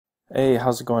Hey,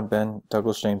 how's it going, Ben?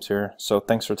 Douglas James here. So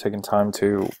thanks for taking time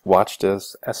to watch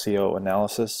this SEO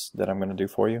analysis that I'm going to do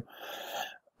for you.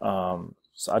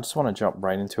 So I just want to jump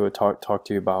right into it, talk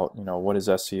to you about, what is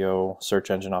SEO,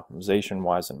 search engine optimization,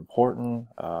 why is it important?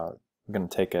 I'm going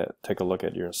to take a look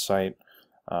at your site,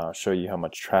 show you how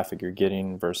much traffic you're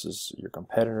getting versus your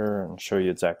competitor, and show you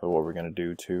exactly what we're going to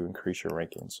do to increase your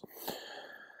rankings.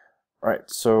 All right,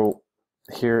 so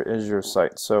here is your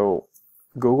site. So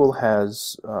Google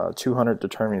has 200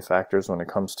 determining factors when it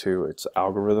comes to its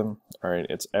algorithm. All right,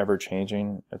 it's ever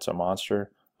changing. It's a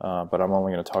monster. But I'm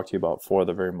only going to talk to you about four of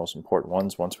the very most important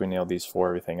ones. Once we nail these four,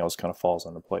 everything else kind of falls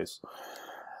into place.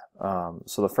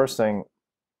 So the first thing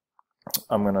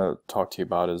I'm going to talk to you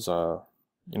about is,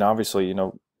 obviously,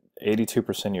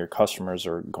 82% of your customers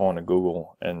are going to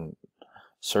Google and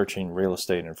searching real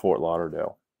estate in Fort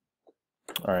Lauderdale.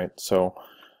 All right, so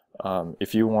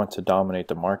if you want to dominate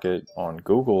the market on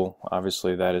Google,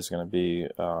 obviously that is going to be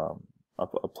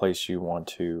a place you want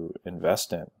to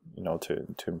invest in, to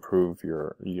improve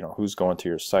your, who's going to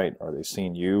your site. Are they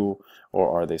seeing you, or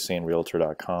are they seeing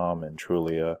Realtor.com and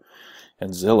Trulia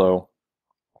and Zillow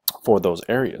for those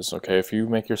areas? Okay, if you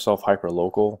make yourself hyper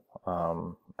local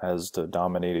as the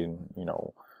dominating,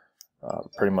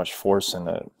 pretty much force in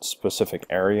a specific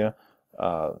area,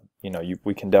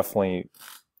 we can definitely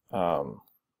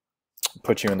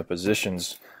put you in the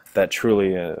positions that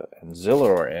Trulia and Zillow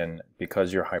are in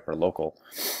because you're hyper local.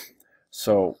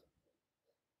 So,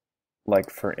 like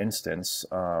for instance,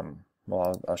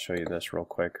 I'll show you this real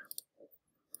quick.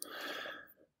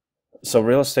 So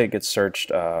real estate gets searched,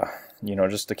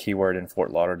 just the keyword in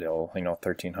Fort Lauderdale,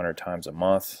 1,300 times a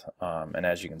month, and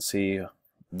as you can see,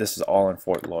 this is all in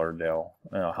Fort Lauderdale.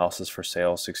 Houses for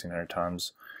sale 1,600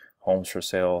 times, homes for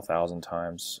sale 1,000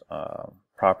 times,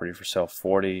 property for sale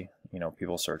 40.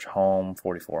 People search home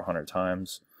 4,400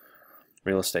 times.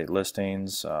 Real estate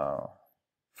listings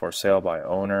for sale by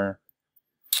owner.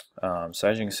 So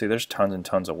as you can see, there's tons and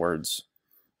tons of words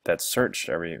that's searched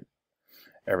every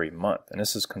month, and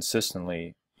this is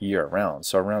consistently year round.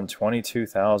 So around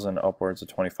 22,000 upwards of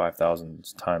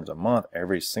 25,000 times a month,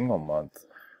 every single month,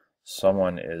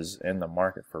 someone is in the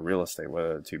market for real estate,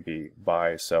 whether it to be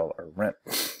buy, sell, or rent.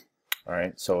 All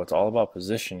right, so it's all about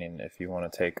positioning if you want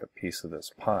to take a piece of this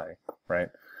pie, right?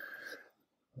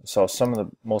 So some of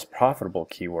the most profitable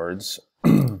keywords,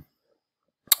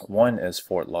 one is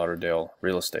Fort Lauderdale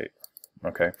real estate.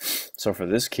 Okay, so for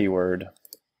this keyword,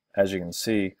 as you can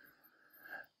see,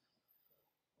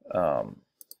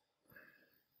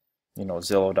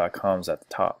 Zillow.com is at the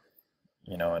top,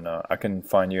 and I can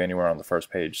find you anywhere on the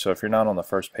first page. So if you're not on the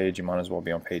first page, you might as well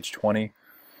be on page 20.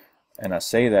 And I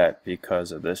say that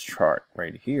because of this chart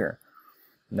right here.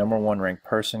 Number one ranked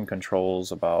person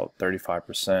controls about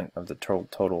 35% of the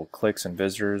total clicks and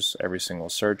visitors every single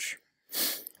search.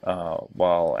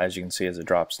 While as you can see, as it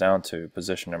drops down to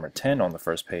position number 10 on the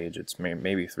first page, it's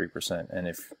maybe 3%. And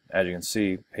if, as you can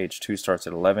see, page 2 starts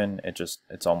at 11,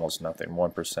 it's almost nothing,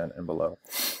 1% and below.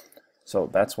 So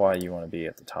that's why you want to be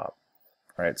at the top.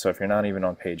 Right, so if you're not even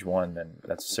on page 1, then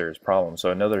that's a serious problem. So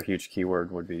another huge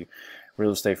keyword would be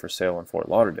real estate for sale in Fort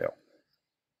Lauderdale.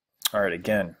 All right,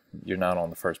 again, you're not on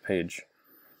the first page.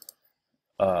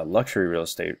 Luxury real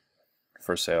estate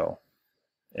for sale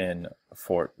in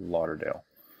Fort Lauderdale.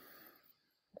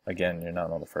 Again, you're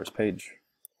not on the first page.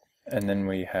 And then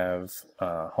we have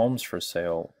homes for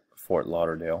sale, Fort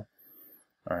Lauderdale.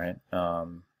 All right,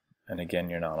 and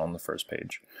again, you're not on the first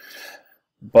page.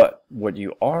 But what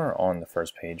you are on the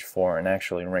first page for, and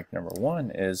actually ranked number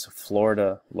 1, is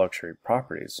Florida luxury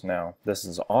properties. Now, this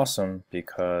is awesome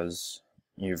because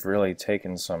you've really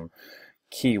taken some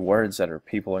key words that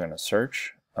people are going to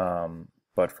search,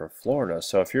 but for Florida.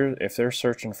 So if they're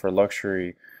searching for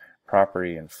luxury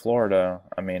property in Florida,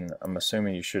 I'm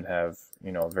assuming you should have,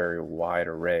 a very wide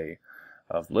array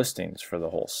of listings for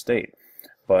the whole state.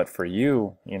 But for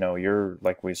you, you're,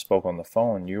 like we spoke on the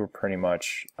phone, you were pretty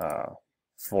much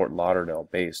Fort Lauderdale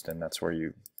based, and that's where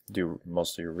you do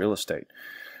most of your real estate.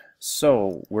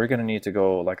 So we're going to need to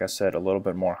go, like I said, a little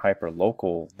bit more hyper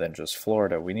local than just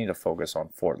Florida. We need to focus on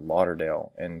Fort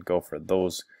Lauderdale and go for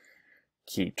those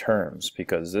key terms,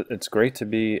 because it's great to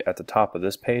be at the top of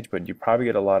this page, but you probably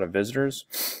get a lot of visitors,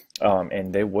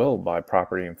 and they will buy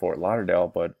property in Fort Lauderdale,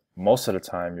 but most of the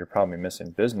time you're probably missing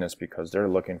business because they're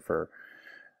looking for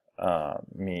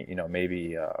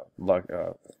maybe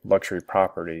luxury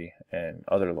property in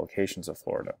other locations of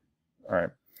Florida. All right,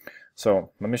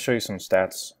 so let me show you some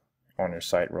stats on your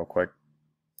site real quick.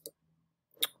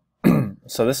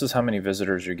 So this is how many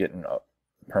visitors you're getting up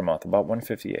per month, about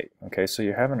 158. Okay, so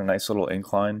you're having a nice little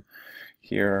incline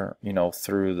here,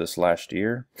 through this last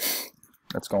year.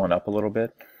 It's going up a little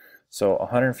bit. So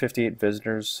 158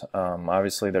 visitors,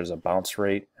 obviously there's a bounce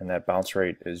rate, and that bounce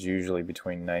rate is usually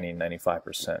between 90 and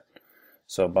 95%.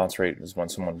 So bounce rate is when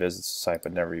someone visits the site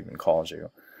but never even calls you.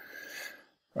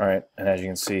 All right, and as you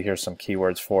can see, here's some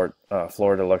keywords for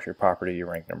Florida luxury property. You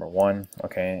rank #1,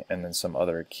 okay, and then some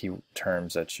other key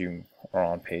terms that you are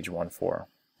on page 1 for.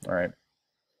 All right.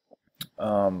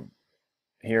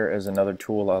 Here is another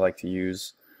tool I like to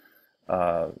use.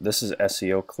 This is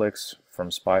SEO clicks from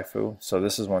SpyFu. So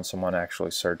this is when someone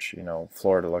actually search,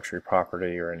 Florida luxury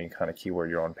property or any kind of keyword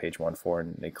you're on page 1 for,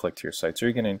 and they click to your site. So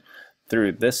you're getting,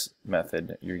 through this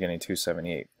method, you're getting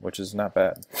 278, which is not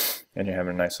bad. And you're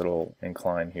having a nice little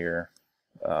incline here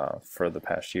for the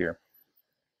past year.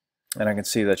 And I can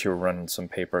see that you were running some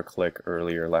pay-per-click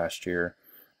earlier last year,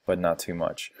 but not too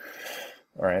much.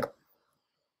 All right.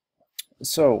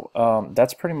 So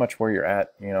that's pretty much where you're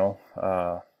at,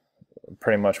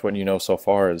 pretty much what you know so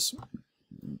far is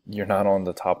you're not on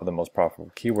the top of the most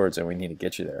profitable keywords, and we need to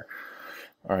get you there.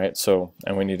 All right, so,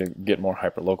 and we need to get more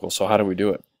hyperlocal. So how do we do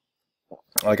it?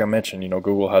 Like I mentioned,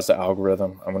 Google has the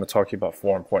algorithm. I'm going to talk to you about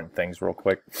 4 important things real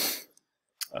quick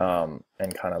and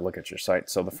kind of look at your site.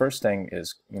 So the first thing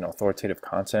is, authoritative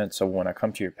content. So when I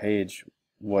come to your page,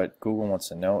 what Google wants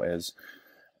to know is,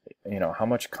 how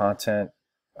much content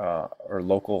or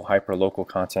local, hyperlocal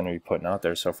content are you putting out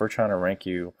there? So if we're trying to rank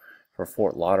you for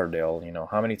Fort Lauderdale,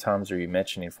 how many times are you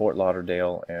mentioning Fort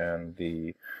Lauderdale and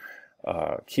the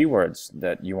keywords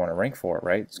that you want to rank for,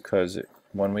 right? Because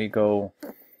when we go,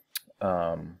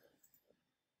 where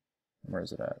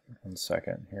is it at? 1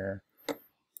 second here.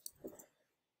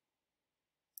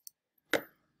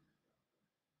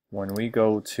 When we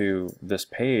go to this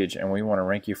page and we want to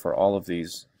rank you for all of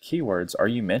these keywords, are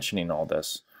you mentioning all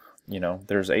this?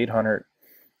 There's 800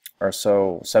 or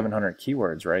so, 700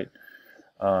 keywords, right?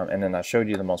 And then I showed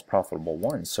you the most profitable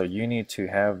ones. So you need to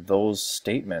have those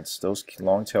statements, those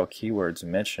long tail keywords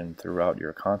mentioned throughout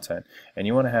your content. And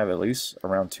you want to have at least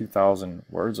around 2,000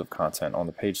 words of content on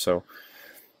the page. So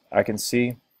I can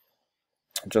see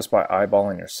just by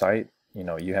eyeballing your site,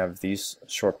 you have these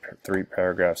short 3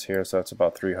 paragraphs here. So that's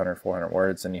about 300, 400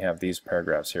 words. And you have these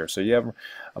paragraphs here. So you have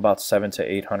about 700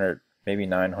 to 800, maybe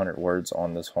 900 words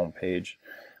on this home page,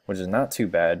 which is not too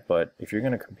bad. But if you're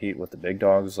going to compete with the big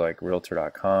dogs like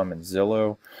Realtor.com and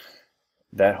Zillow,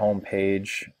 that home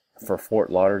page for Fort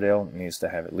Lauderdale needs to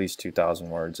have at least 2,000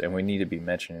 words, and we need to be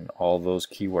mentioning all those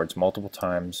keywords multiple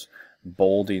times,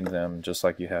 bolding them just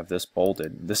like you have this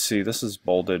bolded. This is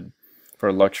bolded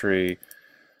for luxury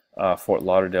Fort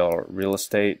Lauderdale real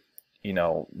estate.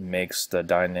 Makes the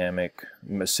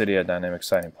city a dynamic,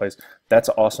 exciting place. That's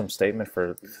an awesome statement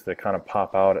to kind of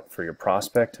pop out for your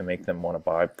prospect to make them want to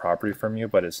buy property from you,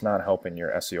 but it's not helping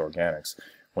your SEO organics.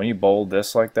 When you bold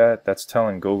this like that, that's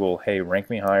telling Google, hey, rank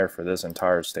me higher for this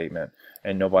entire statement,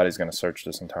 and nobody's going to search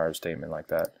this entire statement like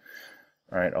that.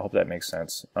 All right, I hope that makes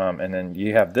sense. And then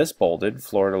you have this bolded,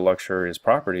 Florida luxurious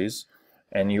properties,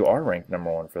 and you are ranked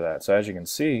 #1 for that. So as you can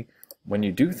see, when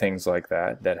you do things like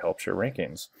that, that helps your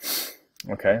rankings.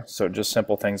 Okay, so just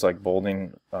simple things like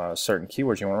bolding certain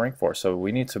keywords you want to rank for. So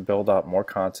we need to build out more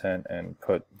content and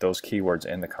put those keywords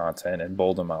in the content and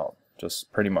bold them out,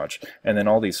 just pretty much. And then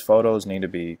all these photos need to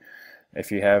be,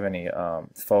 if you have any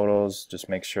photos, just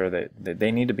make sure that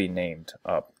they need to be named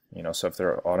up. So if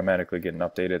they're automatically getting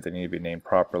updated, they need to be named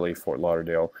properly, Fort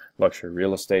Lauderdale luxury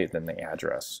real estate, then the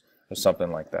address or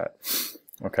something like that.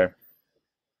 Okay.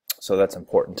 So that's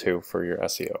important too for your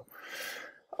SEO.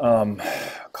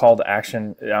 Call to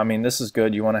action. I mean, this is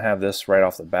good. You want to have this right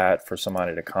off the bat for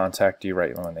somebody to contact you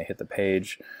right when they hit the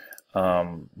page.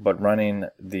 But running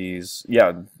these,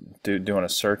 doing a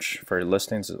search for your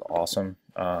listings is awesome.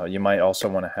 You might also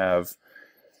want to have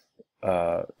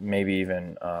maybe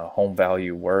even home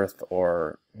value worth,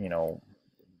 or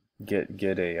get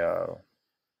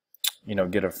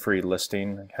a free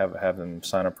listing, have them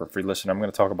sign up for a free listing. I'm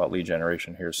going to talk about lead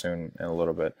generation here soon in a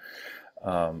little bit.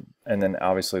 And then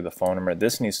obviously the phone number.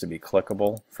 This needs to be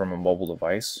clickable from a mobile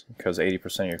device, because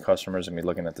 80% of your customers are going to be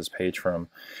looking at this page from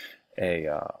a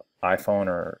iPhone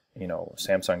or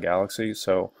Samsung Galaxy.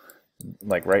 So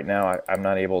like right now I'm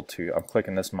not able to, I'm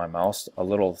clicking this with my mouse, a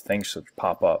little thing should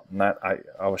pop up.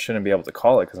 I shouldn't be able to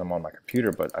call it because I'm on my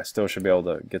computer, but I still should be able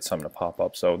to get something to pop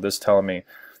up. So this telling me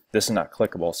this is not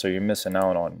clickable, so you're missing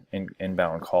out on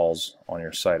inbound calls on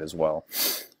your site as well.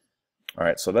 All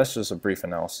right, so that's just a brief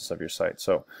analysis of your site.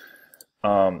 So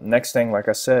next thing, like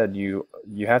I said, you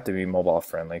have to be mobile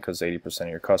friendly, because 80% of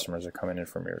your customers are coming in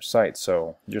from your site.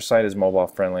 So your site is mobile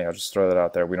friendly. I'll just throw that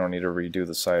out there. We don't need to redo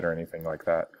the site or anything like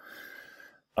that.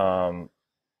 Oh,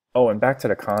 and back to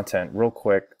the content real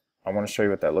quick. I want to show you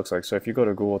what that looks like. So if you go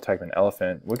to Google, type in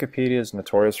elephant, Wikipedia is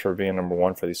notorious for being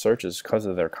 #1 for these searches because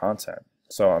of their content.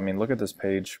 So I mean, look at this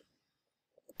page,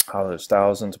 how there's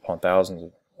thousands upon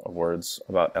thousands of words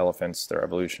about elephants, their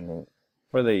evolution,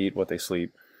 where they eat, what they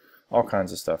sleep, all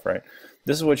kinds of stuff, right?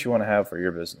 This is what you want to have for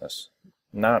your business.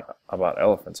 Not about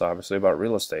elephants, obviously, about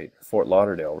real estate, Fort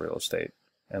Lauderdale real estate,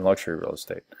 and luxury real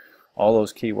estate. All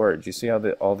those keywords. You see how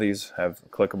all these have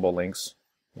clickable links?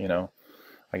 You know,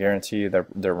 I guarantee you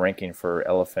they're ranking for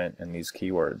elephant in these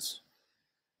keywords,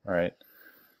 right?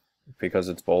 Because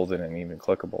it's bolded and even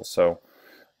clickable. So,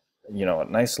 you know, a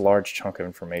nice large chunk of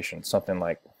information, something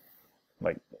like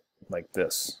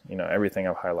this. You know, everything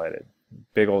I've highlighted,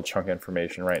 big old chunk of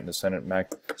information right in the center,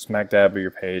 smack dab of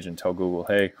your page, and tell Google,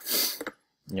 hey,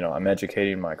 you know, I'm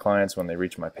educating my clients when they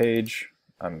reach my page.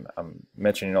 I'm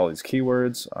mentioning all these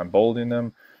keywords. I'm bolding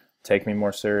them. Take me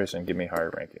more serious and give me higher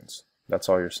rankings. That's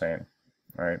all you're saying.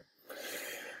 All right.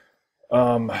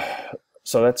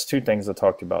 So that's two things I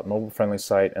talked about: mobile-friendly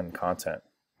site and content.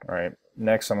 All right.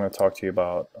 Next, I'm going to talk to you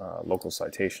about local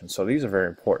citations. So these are very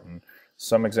important.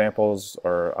 Some examples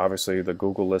are obviously the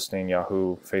Google listing,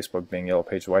 Yahoo, Facebook, Bing, Yellow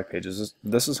Pages, White Pages.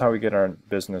 This is how we get our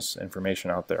business information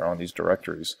out there on these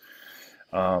directories.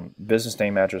 Business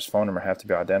name, address, phone number have to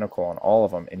be identical on all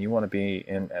of them, and you want to be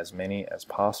in as many as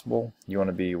possible. You want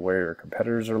to be where your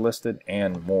competitors are listed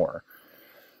and more.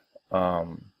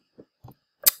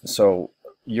 So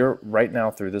you're right now,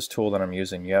 through this tool that I'm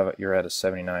using, you're at a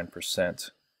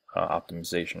 79%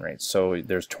 optimization rate. So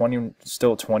there's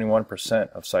still 21%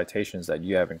 of citations that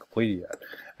you haven't completed yet,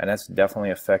 and that's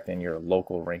definitely affecting your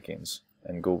local rankings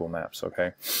in Google Maps.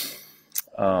 Okay.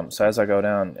 So as I go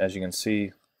down, as you can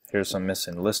see, here's some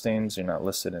missing listings. You're not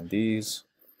listed in these.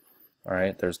 All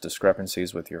right. There's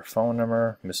discrepancies with your phone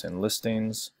number, missing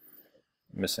listings.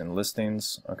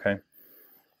 Okay.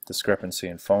 Discrepancy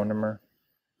in phone number.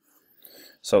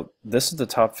 So this is the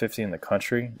top 50 in the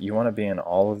country. You want to be in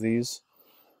all of these.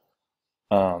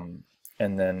 And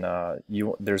then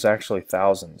there's actually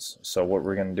thousands. So what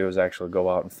we're going to do is actually go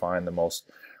out and find the most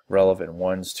relevant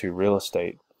ones to real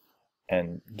estate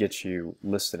and get you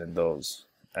listed in those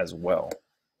as well.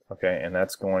 Okay, and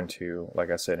that's going to,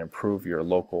 like I said, improve your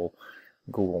local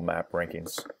Google Map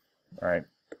rankings. All right.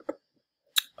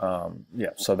 Yeah,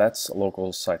 so that's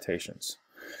local citations.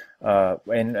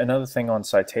 And another thing on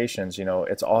citations, you know,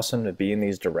 it's awesome to be in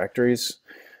these directories.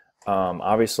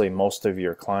 Obviously, most of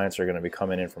your clients are going to be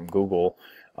coming in from Google.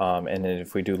 And then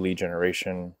if we do lead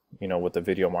generation, you know, with the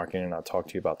video marketing I'll talk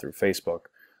to you about through Facebook,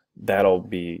 that'll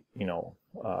be, you know,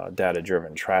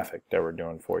 data-driven traffic that we're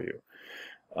doing for you.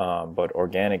 But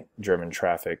organic-driven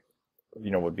traffic,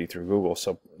 you know, would be through Google.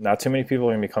 So not too many people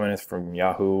are going to be coming in from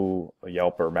Yahoo,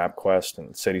 Yelp, or MapQuest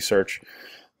and City Search.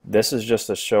 This is just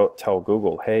to tell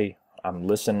Google, hey, I'm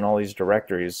listing in all these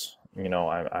directories. You know,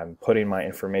 I'm putting my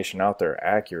information out there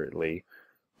accurately.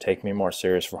 Take me more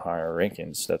serious for higher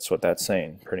rankings. That's what that's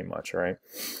saying, pretty much, right?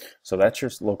 So that's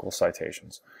your local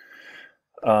citations.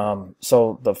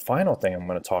 So the final thing I'm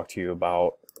going to talk to you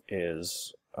about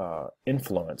is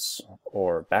influence,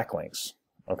 or backlinks,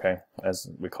 okay, as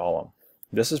we call them.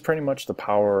 This is pretty much the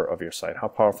power of your site. How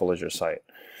powerful is your site?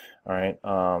 All right,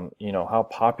 you know, how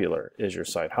popular is your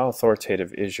site? How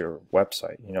authoritative is your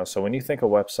website? You know, so when you think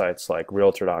of websites like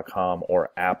Realtor.com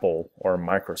or Apple or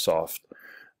Microsoft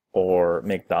or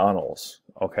McDonald's,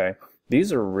 okay,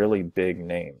 these are really big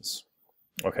names,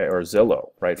 okay, or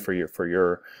Zillow, right, for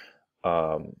your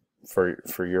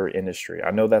industry.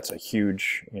 I know that's a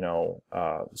huge, you know,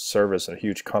 service and a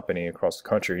huge company across the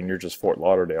country, and you're just Fort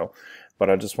Lauderdale,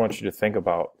 but I just want you to think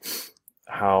about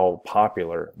how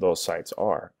popular those sites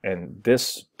are. And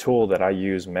this tool that I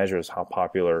use measures how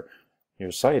popular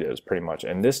your site is, pretty much.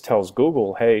 And this tells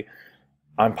Google, hey,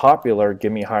 I'm popular,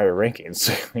 give me higher rankings.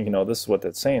 You know, this is what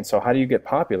that's saying. So how do you get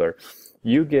popular?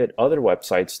 You get other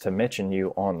websites to mention you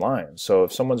online. So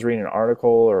if someone's reading an article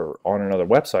or on another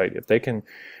website, if they can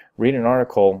read an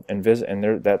article and visit,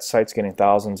 and that site's getting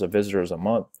thousands of visitors a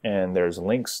month, and there's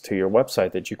links to your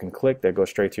website that you can click that go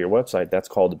straight to your website, that's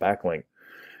called a backlink.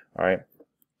 All right.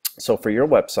 So for your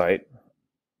website,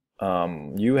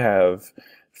 you have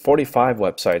 45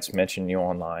 websites mention you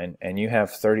online, and you have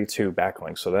 32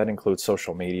 backlinks. So that includes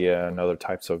social media and other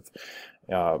types of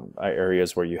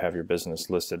areas where you have your business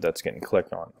listed that's getting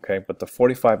clicked on. Okay, but the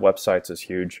 45 websites is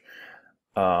huge.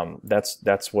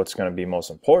 That's what's going to be most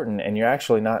important, and you're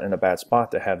actually not in a bad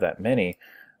spot to have that many,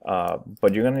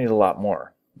 but you're going to need a lot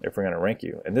more if we're going to rank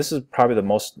you. And this is probably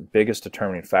the biggest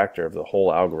determining factor of the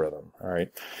whole algorithm. All right.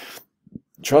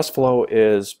 Trust flow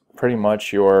is pretty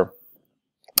much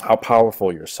how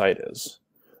powerful your site is.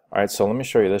 All right, so let me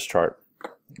show you this chart.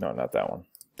 No, not that one.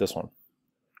 This one.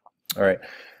 All right,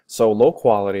 so low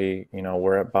quality,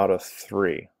 we're at about a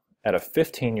 3. At a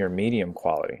 15, you're medium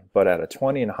quality, but at a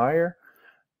 20 and higher,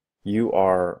 you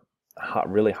are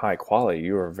really high quality.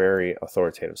 You are a very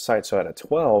authoritative site. So at a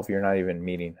 12, you're not even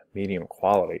meeting medium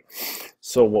quality.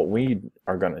 So what we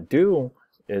are going to do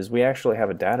is we actually have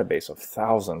a database of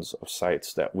thousands of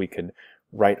sites that we could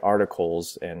write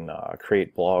articles and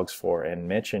create blogs for and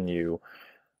mention you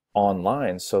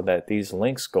online so that these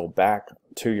links go back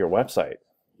to your website.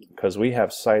 Because we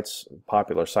have sites,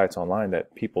 popular sites online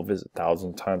that people visit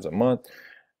thousands of times a month,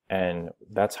 and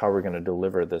that's how we're going to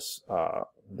deliver this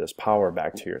this power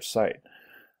back to your site.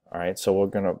 All right, so we're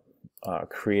going to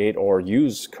create or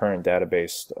use current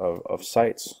database of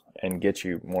sites and get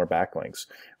you more backlinks,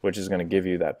 which is going to give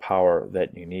you that power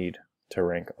that you need to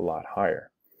rank a lot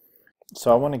higher.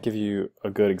 So I want to give you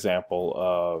a good example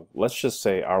of, let's just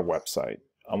say, our website.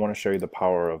 I want to show you the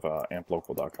power of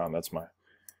amplocal.com. That's my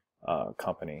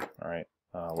company. All right,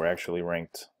 we're actually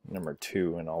ranked number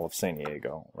 2 in all of San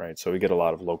Diego, right? So we get a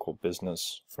lot of local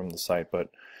business from the site. But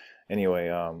anyway,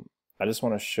 I just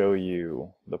want to show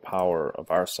you the power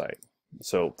of our site.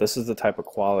 So this is the type of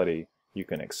quality you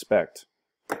can expect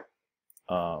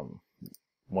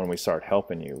when we start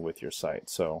helping you with your site.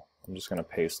 So I'm just going to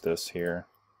paste this here,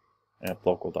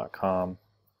 amplocal.com.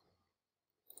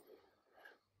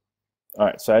 All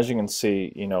right, so as you can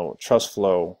see, trust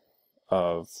flow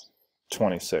of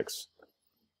 26.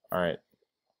 All right,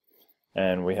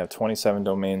 and we have 27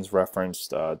 domains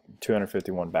referenced,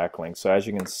 251 backlinks. So as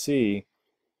you can see,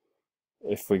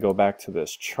 if we go back to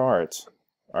this chart,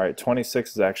 all right,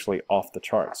 26 is actually off the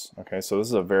charts. Okay, so this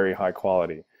is a very high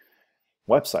quality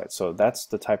website. So that's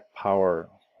the type of power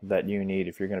that you need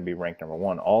if you're going to be ranked number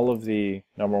 1. All of the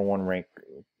number 1 ranked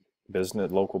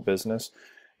business, local business,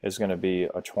 is going to be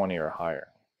a 20 or higher.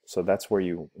 So that's where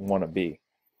you want to be.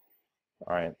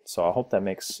 All right, so I hope that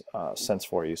makes sense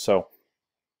for you. So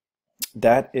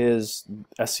that is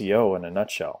SEO in a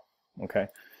nutshell. Okay,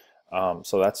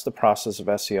 so that's the process of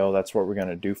SEO. That's what we're going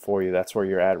to do for you. That's where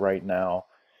you're at right now,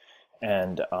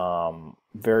 and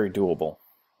very doable.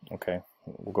 Okay,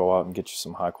 we'll go out and get you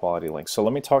some high quality links. So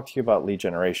let me talk to you about lead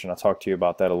generation. I'll talk to you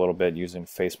about that a little bit using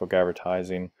Facebook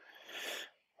advertising.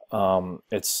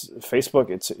 It's Facebook,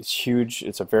 it's huge.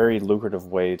 It's a very lucrative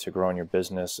way to grow in your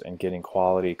business and getting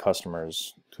quality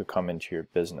customers to come into your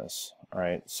business. All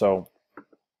right, so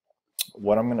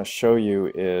what I'm going to show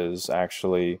you is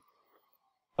actually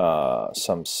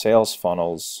some sales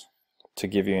funnels to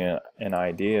give you an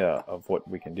idea of what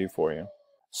we can do for you.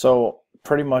 So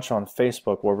pretty much on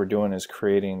Facebook, what we're doing is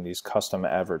creating these custom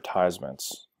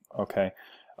advertisements. Okay.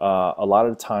 A lot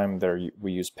of the time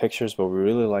we use pictures, but we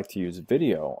really like to use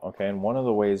video. Okay, and one of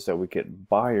the ways that we get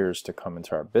buyers to come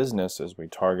into our business is we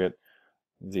target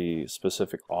the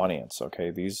specific audience. Okay,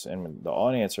 and the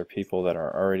audience are people that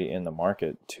are already in the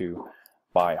market to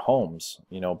buy homes,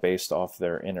 based off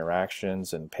their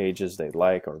interactions and pages they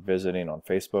like or visiting on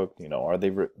Facebook. Are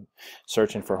they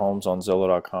searching for homes on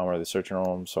Zillow.com? Are they searching for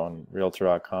homes on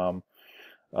Realtor.com?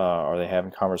 Are they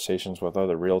having conversations with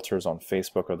other realtors on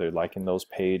Facebook? Are they liking those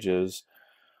pages?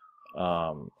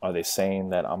 Are they saying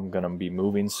that I'm going to be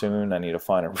moving soon, I need to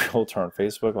find a realtor on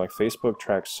Facebook? Like, Facebook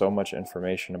tracks so much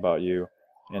information about you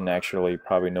and actually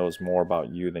probably knows more about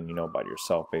you than you know about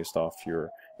yourself based off your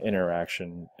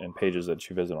interaction and pages that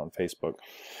you visit on Facebook.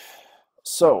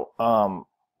 So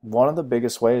one of the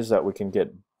biggest ways that we can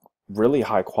get really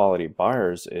high quality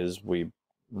buyers is we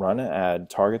run an ad,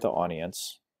 target the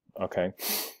audience. Okay,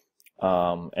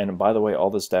 and by the way, all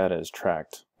this data is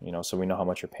tracked, so we know how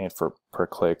much you're paying for per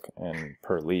click and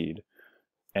per lead,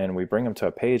 and we bring them to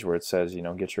a page where it says,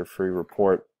 get your free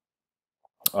report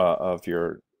of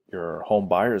your home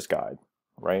buyer's guide,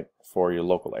 right, for your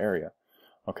local area.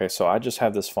 Okay, so I just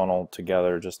have this funnel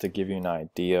together just to give you an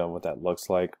idea what that looks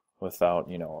like without,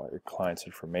 your client's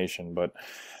information, but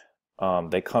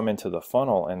they come into the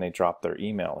funnel and they drop their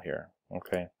email here.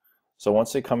 Okay. So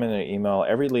once they come in an email,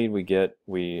 every lead we get,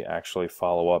 we actually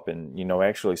follow up and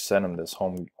actually send them this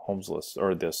homes list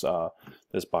or this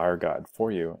this buyer guide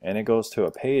for you, and it goes to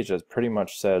a page that pretty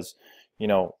much says,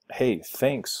 hey,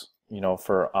 thanks,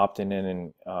 for opting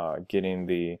in and getting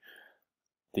the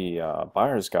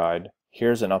buyer's guide.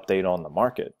 Here's an update on the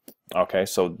market. Okay,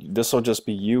 so this will just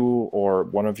be you or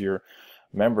one of your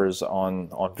members on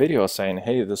video saying,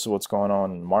 hey, this is what's going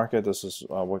on in the market, this is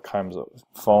what kinds of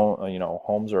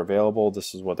homes are available,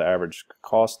 this is what the average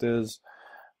cost is,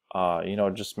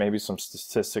 just maybe some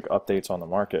statistic updates on the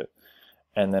market.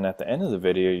 And then at the end of the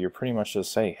video, you're pretty much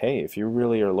just say, hey, if you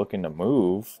really are looking to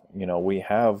move, we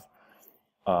have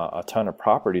a ton of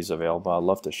properties available, I'd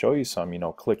love to show you some,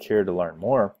 click here to learn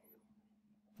more.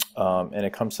 and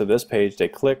it comes to this page, they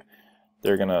click,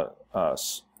 they're gonna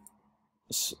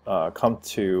come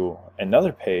to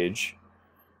another page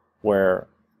where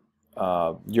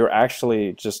you're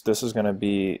actually just, this is going to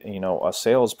be, you know, a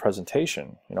sales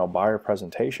presentation, you know, buyer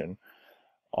presentation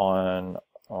on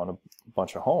a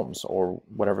bunch of homes or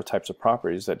whatever types of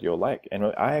properties that you'll like. And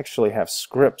I actually have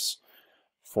scripts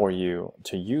for you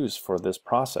to use for this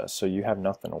process, so you have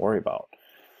nothing to worry about.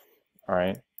 All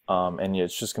right. And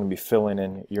it's just going to be filling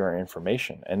in your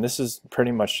information, and this is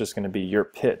pretty much just going to be your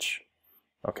pitch.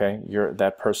 Okay, you're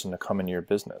that person to come into your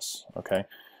business. Okay,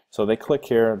 so they click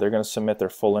here, they're going to submit their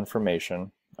full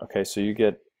information. Okay, so you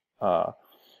get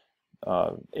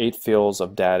 8 fields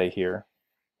of data here.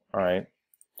 All right,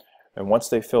 and once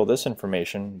they fill this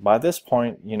information, by this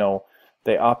point, you know,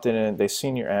 they opted in, they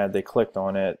seen your ad, they clicked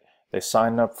on it, they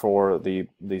signed up for the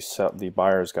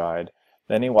buyer's guide.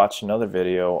 Then they watch another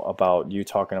video about you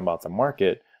talking about the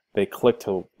market. They click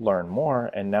to learn more,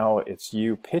 and now it's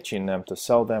you pitching them to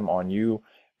sell them on you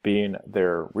being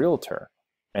their realtor.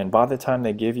 And by the time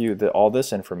they give you all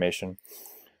this information,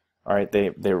 all right,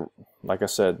 they like I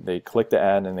said, they clicked the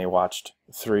ad and they watched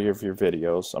 3 of your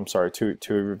videos. I'm sorry, two of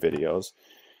your videos,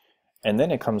 and then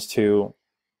it comes to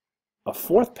a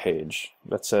 4th page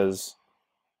that says,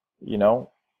 you know,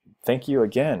 thank you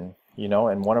again. You know,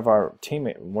 and one of our team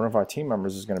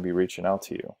members is going to be reaching out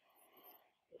to you.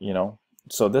 You know,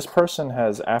 so this person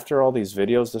has, after all these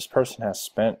videos, this person has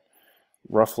spent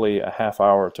roughly a half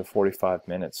hour to 45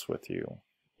 minutes with you.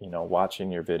 You know,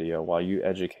 watching your video while you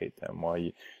educate them, while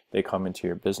they come into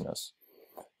your business.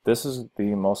 This is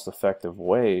the most effective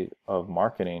way of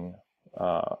marketing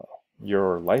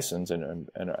your license and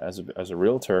as a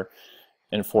realtor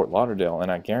in Fort Lauderdale, and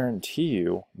I guarantee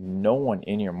you no one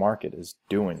in your market is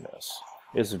doing this.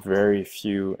 It's very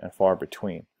few and far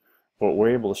between, but we're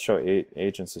able to show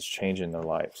agents is changing their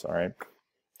lives. All right,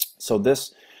 so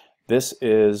this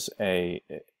is a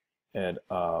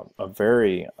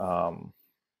very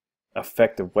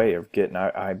effective way of getting.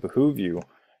 I behoove you,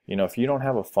 you know, if you don't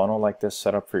have a funnel like this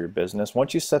set up for your business,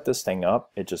 once you set this thing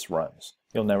up, it just runs.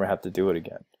 You'll never have to do it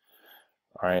again.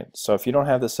 All right, so if you don't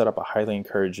have this set up, I highly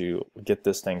encourage you get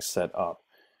this thing set up.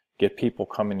 Get people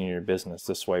coming in your business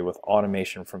this way with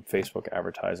automation from Facebook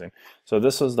advertising. So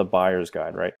this is the buyer's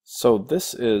guide, right? So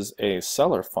this is a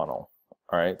seller funnel.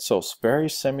 All right, so it's very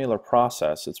similar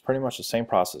process. It's pretty much the same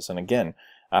process. And again,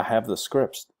 I have the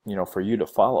scripts, you know, for you to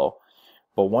follow.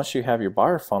 But once you have your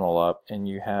buyer funnel up and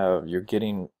you're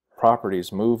getting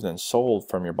properties moved and sold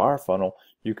from your buyer funnel,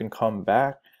 you can come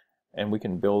back and we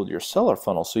can build your seller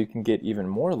funnel so you can get even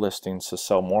more listings to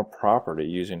sell more property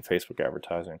using Facebook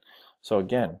advertising. So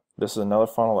again, this is another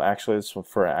funnel. Actually, it's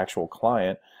for an actual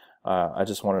client. I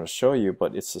just wanted to show you,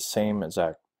 but it's the same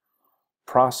exact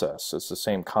process. It's the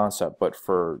same concept, but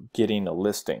for getting a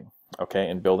listing, okay,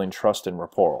 and building trust and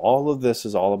rapport. All of this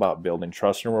is all about building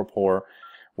trust and rapport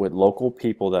with local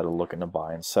people that are looking to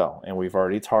buy and sell. And we've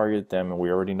already targeted them, and we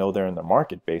already know they're in the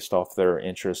market based off their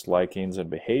interests, likings, and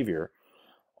behavior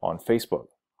on Facebook.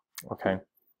 Okay,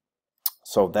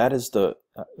 so that is the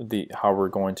how we're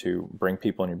going to bring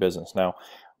people in your business. Now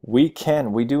we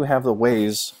do have the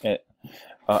ways.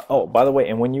 Oh, by the way,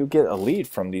 and when you get a lead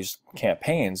from these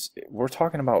campaigns, we're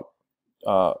talking about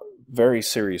very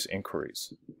serious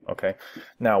inquiries. Okay,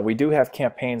 now we do have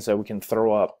campaigns that we can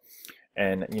throw up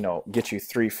and, you know, get you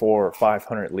 300, 400, or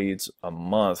 500 leads a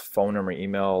month, phone number,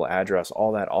 email, address,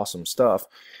 all that awesome stuff.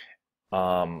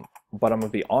 But I'm gonna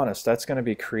be honest, that's gonna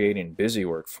be creating busy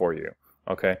work for you.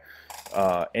 Okay,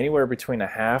 anywhere between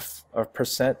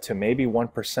 0.5% to maybe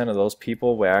 1% of those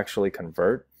people will actually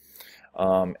convert,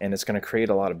 and it's gonna create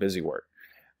a lot of busy work.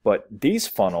 But these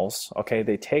funnels, okay,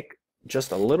 they take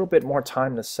just a little bit more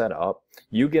time to set up.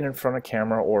 You get in front of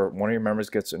camera, or one of your members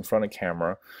gets in front of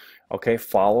camera. Okay,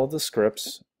 follow the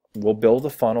scripts. We'll build the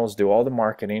funnels, do all the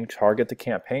marketing, target the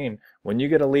campaign. When you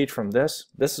get a lead from this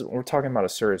is, we're talking about a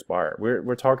serious buyer.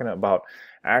 We're talking about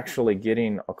actually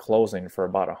getting a closing for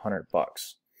about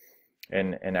 $100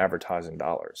 in advertising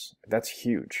dollars. That's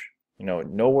huge. You know,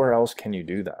 nowhere else can you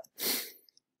do that.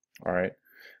 All right,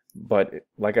 but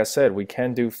like I said, we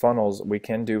can do funnels. We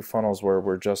can do funnels where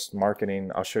we're just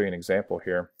marketing. I'll show you an example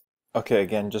here. Okay,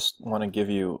 again, just want to give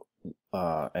you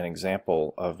an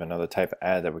example of another type of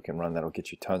ad that we can run that'll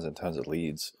get you tons and tons of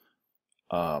leads,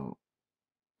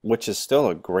 which is still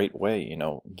a great way. You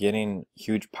know, getting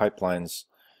huge pipelines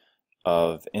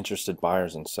of interested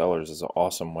buyers and sellers is an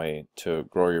awesome way to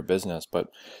grow your business, but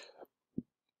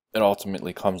it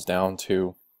ultimately comes down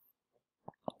to,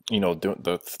 you know,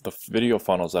 the video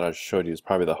funnels that I showed you is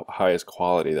probably the highest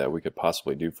quality that we could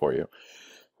possibly do for you.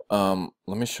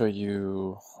 Let me show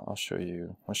you. I'll show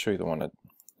you the one that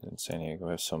In San Diego,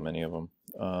 we have so many of them.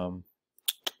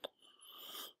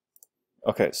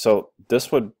 Okay, so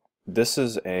this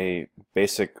is a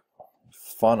basic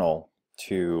funnel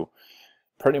to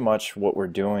pretty much what we're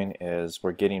doing is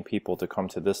we're getting people to come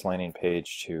to this landing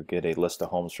page to get a list of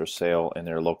homes for sale in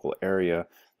their local area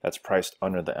that's priced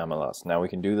under the MLS. Now we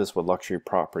can do this with luxury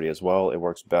property as well. It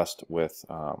works best with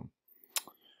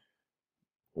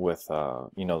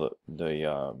you know,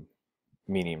 the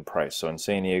median price. So in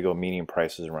San Diego, median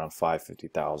price is around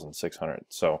 $550,000, $600,000.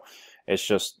 So it's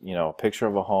just, you know, a picture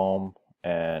of a home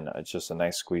and it's just a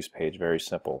nice squeeze page, very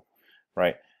simple,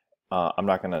 right? I'm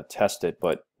not going to test it,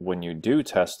 but when you do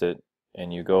test it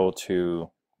and you go to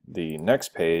the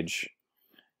next page,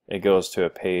 it goes to a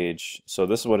page. So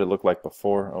this is what it looked like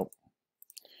before. Oh,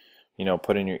 you know,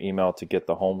 put in your email to get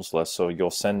the homes list. So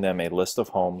you'll send them a list of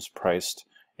homes priced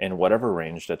in whatever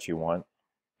range that you want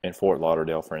in Fort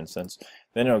Lauderdale, for instance.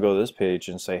 Then it'll go to this page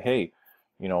and say, hey,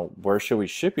 you know, where should we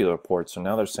ship you the report? So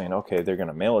now they're saying, okay, they're going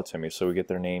to mail it to me. So we get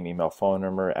their name, email, phone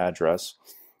number, address.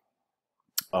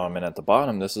 And at the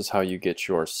bottom, this is how you get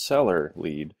your seller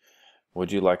lead.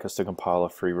 Would you like us to compile a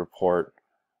free report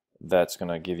that's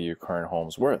going to give you your current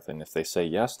home's worth? And if they say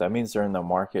yes, that means they're in the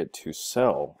market to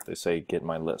sell. They say, get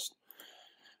my list.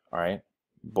 All right.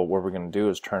 But what we're going to do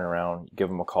is turn around, give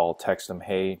them a call, text them,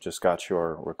 hey, just got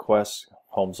your request,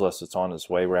 homes list, it's on its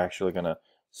way. We're actually going to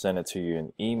send it to you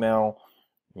in email.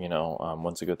 You know,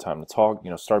 when's a good time to talk? You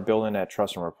know, start building that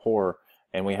trust and rapport.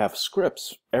 And we have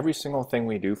scripts. Every single thing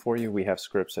we do for you, we have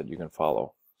scripts that you can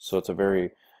follow. So it's a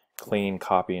very clean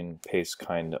copy and paste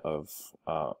kind of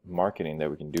marketing that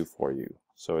we can do for you.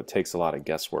 So it takes a lot of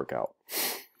guesswork out.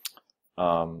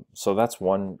 So that's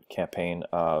one campaign.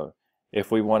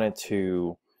 If we wanted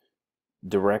to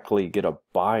directly get a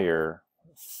buyer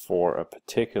for a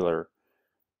particular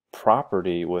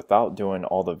property without doing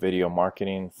all the video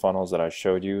marketing funnels that I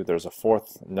showed you, there's a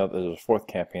fourth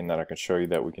campaign that I can show you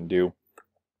that we can do.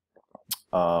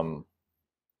 I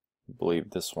believe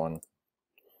this one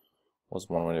was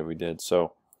one that we did.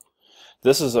 So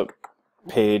this is a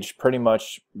page, pretty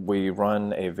much we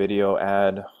run a video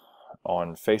ad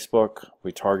on Facebook.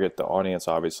 We target the audience,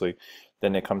 obviously.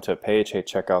 Then they come to a page, hey,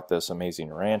 check out this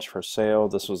amazing ranch for sale.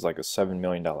 This was like a $7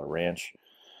 million ranch.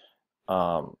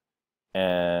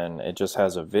 And it just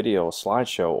has a video, a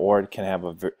slideshow, or it can have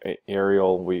a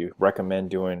aerial. We recommend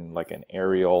doing like an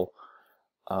aerial,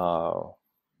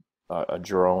 a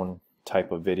drone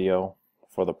type of video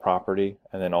for the property,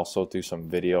 and then also do some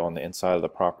video on the inside of the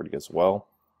property as well.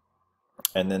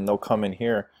 And then they'll come in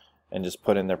here and just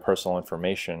put in their personal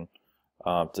information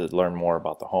to learn more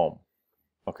about the home.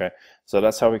 Okay, so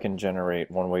that's how we can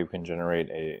generate, one way we can generate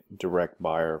a direct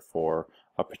buyer for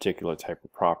a particular type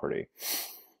of property.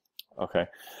 Okay,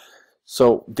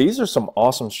 so these are some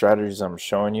awesome strategies I'm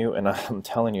showing you, and I'm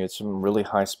telling you, it's some really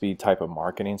high-speed type of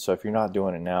marketing. So if you're not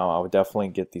doing it now, I would definitely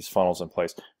get these funnels in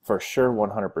place. For sure,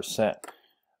 100%.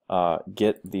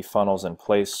 Get the funnels in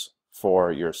place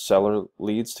for your seller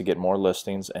leads to get more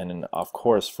listings, and then, of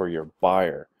course, for your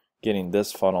buyer, getting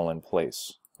this funnel in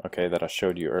place, okay, that I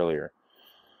showed you earlier.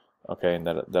 Okay, and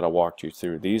that I walked you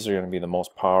through. These are going to be the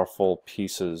most powerful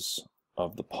pieces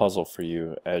of the puzzle for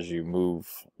you as you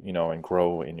move, you know, and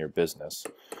grow in your business.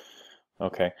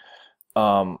 Okay,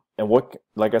 and what,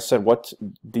 like I said, what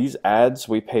these ads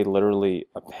we pay literally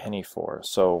a penny for.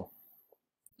 So,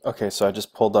 okay, so I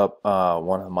just pulled up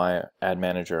one of my ad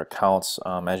manager accounts.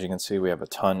 As you can see, we have a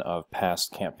ton of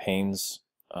past campaigns,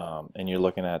 and you're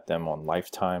looking at them on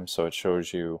lifetime. So it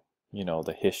shows you, you know,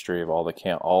 the history of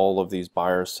all of these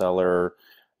buyer seller,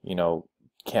 you know,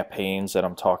 campaigns that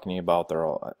I'm talking to you about. They're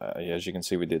all, as you can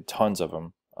see, we did tons of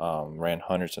them, ran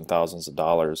hundreds and thousands of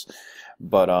dollars.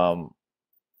 But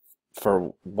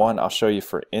for one, I'll show you,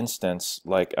 for instance,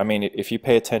 like, I mean, if you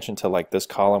pay attention to like this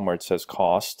column where it says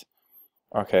cost,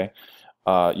 okay,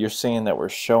 you're seeing that we're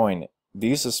showing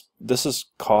this is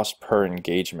cost per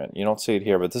engagement. You don't see it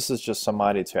here, but this is just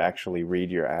somebody to actually read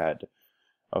your ad.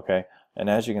 Okay, and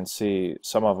as you can see,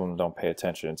 some of them don't pay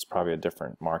attention. It's probably a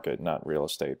different market, not real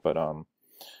estate, but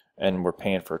and we're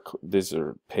paying for, these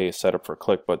are pay set up for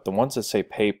click, but the ones that say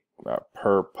pay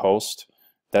per post,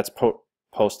 that's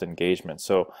post engagement.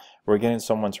 So we're getting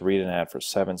someone to read an ad for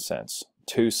 7 cents,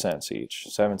 2 cents each,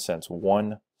 7 cents,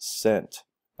 1 cent.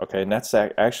 Okay, and that's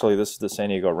actually, this is the San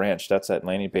Diego Ranch. That's that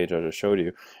landing page I just showed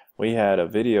you. We had a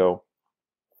video,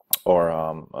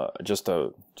 or just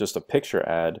a picture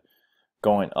ad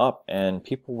going up, and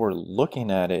people were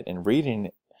looking at it and reading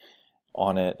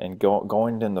on it and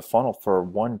going in the funnel for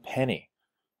 1 penny.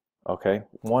 Okay,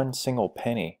 1 single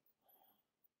penny.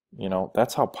 You know,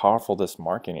 that's how powerful this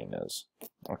marketing is.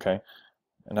 Okay,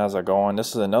 and as I go on, this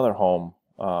is another home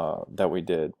that we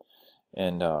did.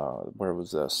 And where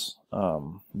was this?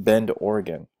 Bend,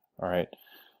 Oregon. All right.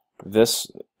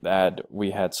 This ad,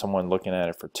 we had someone looking at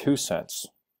it for 2 cents.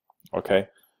 Okay.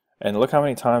 And look how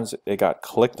many times it got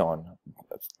clicked on.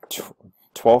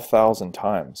 12,000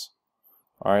 times.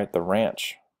 All right. The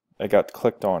ranch, it got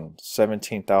clicked on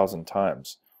 17,000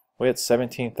 times. We had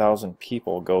 17,000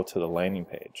 people go to the landing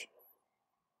page.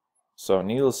 So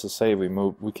needless to say,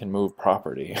 we can move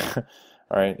property.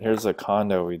 All right, here's a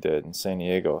condo we did in San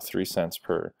Diego, 3 cents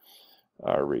per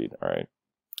read. All right,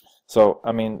 so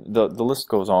I mean the list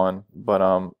goes on, but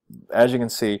as you can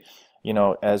see, you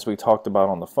know, as we talked about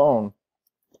on the phone,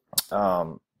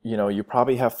 you know, you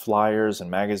probably have flyers and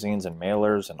magazines and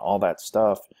mailers and all that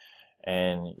stuff,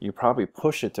 and you probably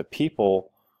push it to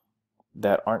people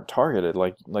that aren't targeted.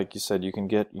 Like you said, you can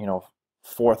get, you know,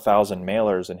 4,000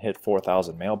 mailers and hit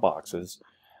 4,000 mailboxes,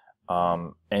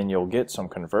 and you'll get some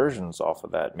conversions off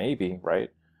of that, maybe,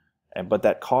 right? But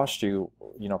that cost you,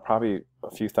 you know, probably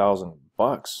a few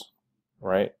 $1,000s,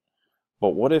 right? But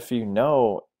what if you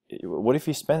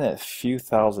spend that few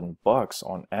 $1,000s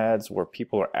on ads where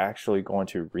people are actually going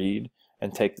to read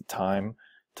and take the time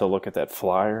to look at that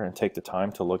flyer and take the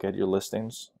time to look at your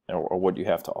listings or what you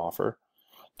have to offer?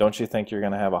 Don't you think you're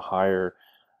going to have a higher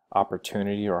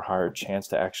opportunity or a higher chance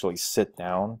to actually sit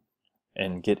down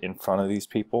and get in front of these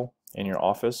people in your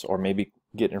office, or maybe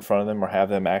get in front of them or have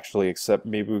them actually accept,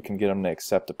 maybe we can get them to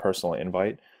accept a personal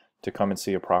invite to come and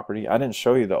see a property? I didn't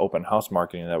show you the open house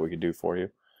marketing that we could do for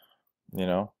you. You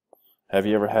know, have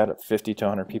you ever had 50 to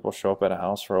 100 people show up at a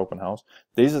house for open house?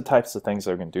 These are the types of things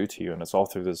that we can do to you, and it's all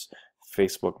through this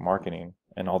Facebook marketing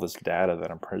and all this data that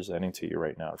I'm presenting to you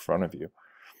right now in front of you.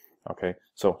 Okay,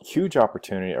 so huge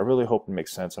opportunity. I really hope it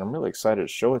makes sense, and I'm really excited to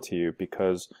show it to you,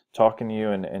 because talking to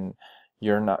you and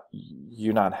you're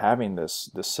not having this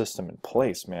system in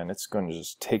place, man, it's going to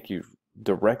just take you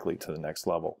directly to the next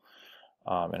level.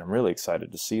 And I'm really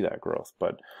excited to see that growth.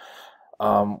 But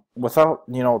without,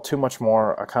 you know, too much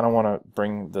more, I kind of want to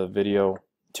bring the video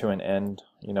to an end,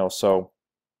 you know. So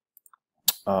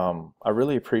I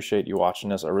really appreciate you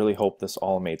watching this. I really hope this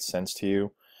all made sense to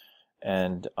you.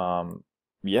 And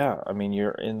yeah, I mean,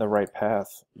 you're in the right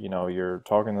path. You know, you're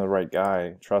talking to the right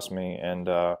guy, trust me, and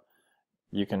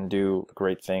you can do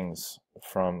great things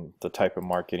from the type of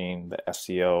marketing, the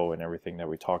SEO, and everything that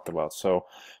we talked about. So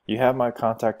you have my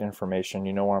contact information.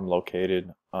 You know where I'm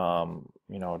located.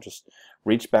 You know, just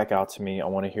reach back out to me. I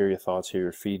want to hear your thoughts, hear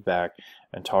your feedback,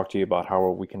 and talk to you about how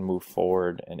we can move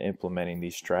forward in implementing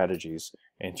these strategies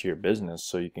into your business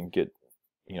so you can get,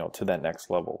 you know, to that next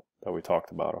level that we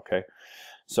talked about. Okay.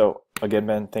 So again,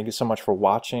 Ben, thank you so much for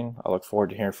watching. I look forward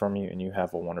to hearing from you, and you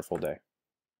have a wonderful day.